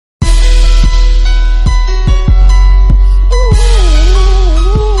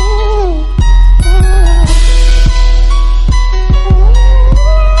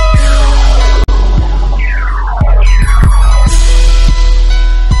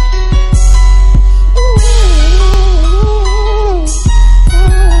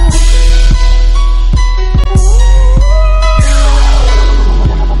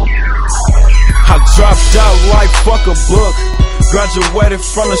fuck a book. Graduated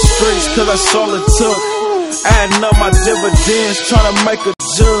from the streets, cause that's all it took. Adding up my dividends, tryna make a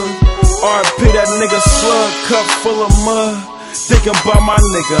jug. R.I.P. that nigga Slug, cup full of mud. Thinking about my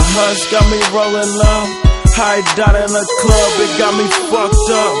nigga Hush, got me rolling up. High dot in the club, it got me fucked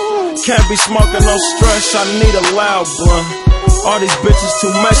up. Can't be smoking no stress, I need a loud blunt. All these bitches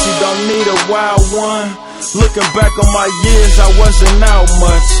too messy, don't need a wild one. Looking back on my years, I wasn't out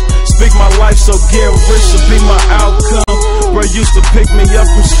much. Speak my life, so getting rich should be my outcome. Bro used to pick me up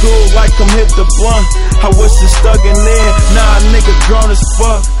from school like I'm hit the blunt. I was just thugging in, nah nigga grown as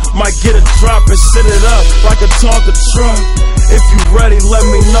fuck. Might get a drop and sit it up like a Tonka truck. If you ready, let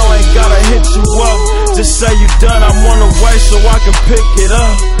me know, ain't gotta hit you up. Just say you done, I'm on the way so I can pick it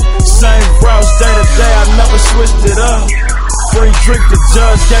up. Same routes day to day, I never switched it up. Free drink, the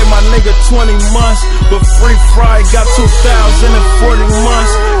judge gave my nigga 20 months, but free fry got 2,000 in 40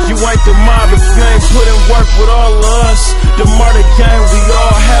 months. You ain't the mob if you ain't put in work with all of us. The murder game, we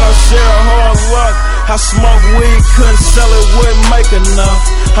all had our share of hard luck. I smoke weed, couldn't sell it, wouldn't make enough.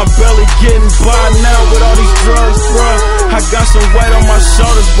 I'm barely getting by now with all these drugs, bruh. I got some weight on my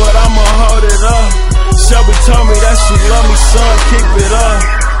shoulders, but I'ma hold it up. Shelby told me that she love me, son, keep it up.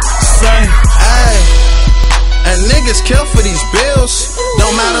 Say, hey. And niggas kill for these bills.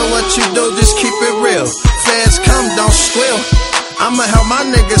 Don't matter what you do, just keep it real. Feds come, don't squeal. I'ma help my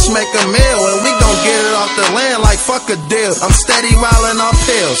niggas make a meal, and we gon' get it off the land like fuck a deal. I'm steady wildin' off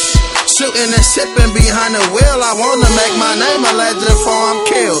pills, shooting and sipping behind the wheel. I wanna make my name a legend before I'm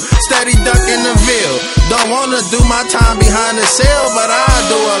killed. Steady ducking the veil. Don't wanna do my time behind the cell, but I'll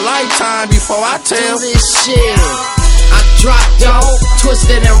do a lifetime before I tell this shit. I dropped dope,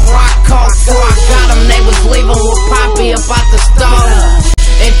 twisted and rock cold. Before I got them, they was leaving with Poppy up out the stove.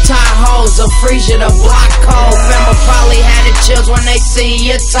 And tie hoes, a freezer, the block cold. Fema probably had the chills when they see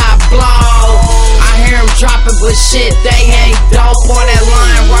your top blow. I hear them dropping, but shit, they ain't dope. Pour that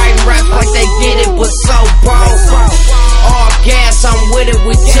line, writing rap like they get it, but so broke. All gas, I'm with it,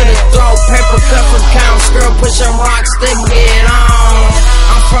 we to the throat. Paper cut for counts, girl pushing rocks to get on.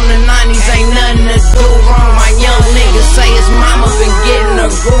 I'm from the 90s, ain't nothing to do wrong. My young niggas say his mama been getting a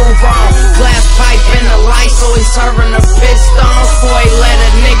groove on. Glass pipe in the light, so he serving a piston. Before he let a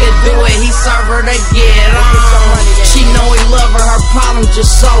nigga do it, he serve her to get on. She know he love her, her problem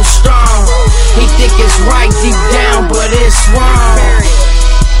just so strong. He think it's right deep down, but it's wrong.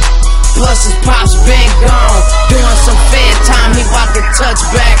 Plus his pops been gone, doing some fed time, he bout to touch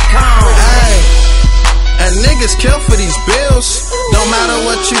back home. Hey. And niggas kill for these bills. Don't matter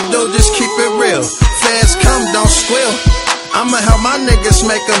what you do, just keep it real. Feds come, don't squeal. I'ma help my niggas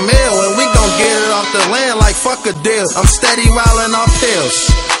make a meal, and we gon' get it off the land like fuck a deal. I'm steady wildin' off pills,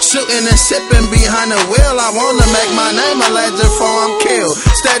 shooting and sipping behind the wheel. I wanna make my name a legend before I'm killed.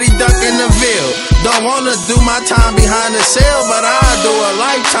 Steady ducking the veil. Don't wanna do my time behind the cell, but I'll do a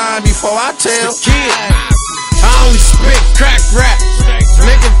lifetime before I tell. Kid, I only spit crack rap,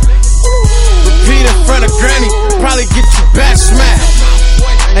 nigga. Repeat in front of granny, probably get you back smacked.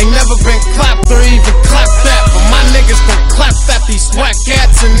 Ain't never been clapped or even clapped that, but my niggas gon' clap that, these whack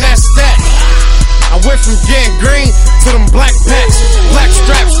cats, and that's that. I went from getting green to them black packs, black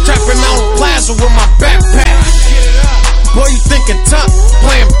straps, trapping on plaza with my backpack. Boy, you thinking tough,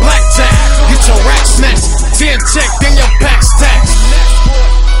 playing blackjack. Get your rack snatched, 10 check, then your pack's taxed.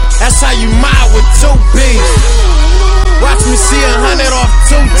 That's how you mile with 2 B's. Watch me see 100 off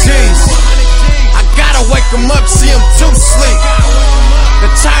 2 G's. I gotta wake him up, see him too sleep. The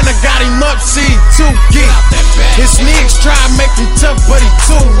China got him up, see he too geek. His niggas try to make him tough, but he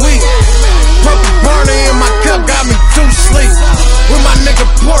too weak. Purple burner in my cup got me too sleep. With my nigga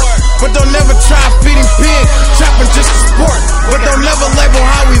Pork, but don't never try to feed him pig. Trapping just a sport, but don't never label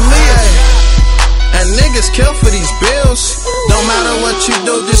how we live. And niggas kill for these bills. Don't matter what you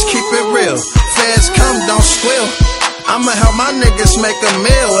do, just keep it real. Feds come, don't squeal. I'ma help my niggas make a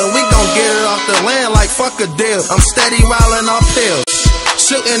meal, and we gon' get it off the land like fuck a deal. I'm steady wildin' off pills,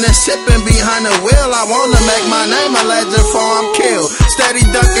 shooting and sipping behind the wheel. I wanna make my name a legend before I'm killed. Steady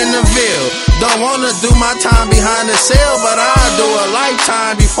ducking the veil. Don't wanna do my time behind the cell, but I'll do a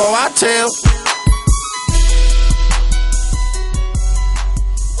lifetime before I tell.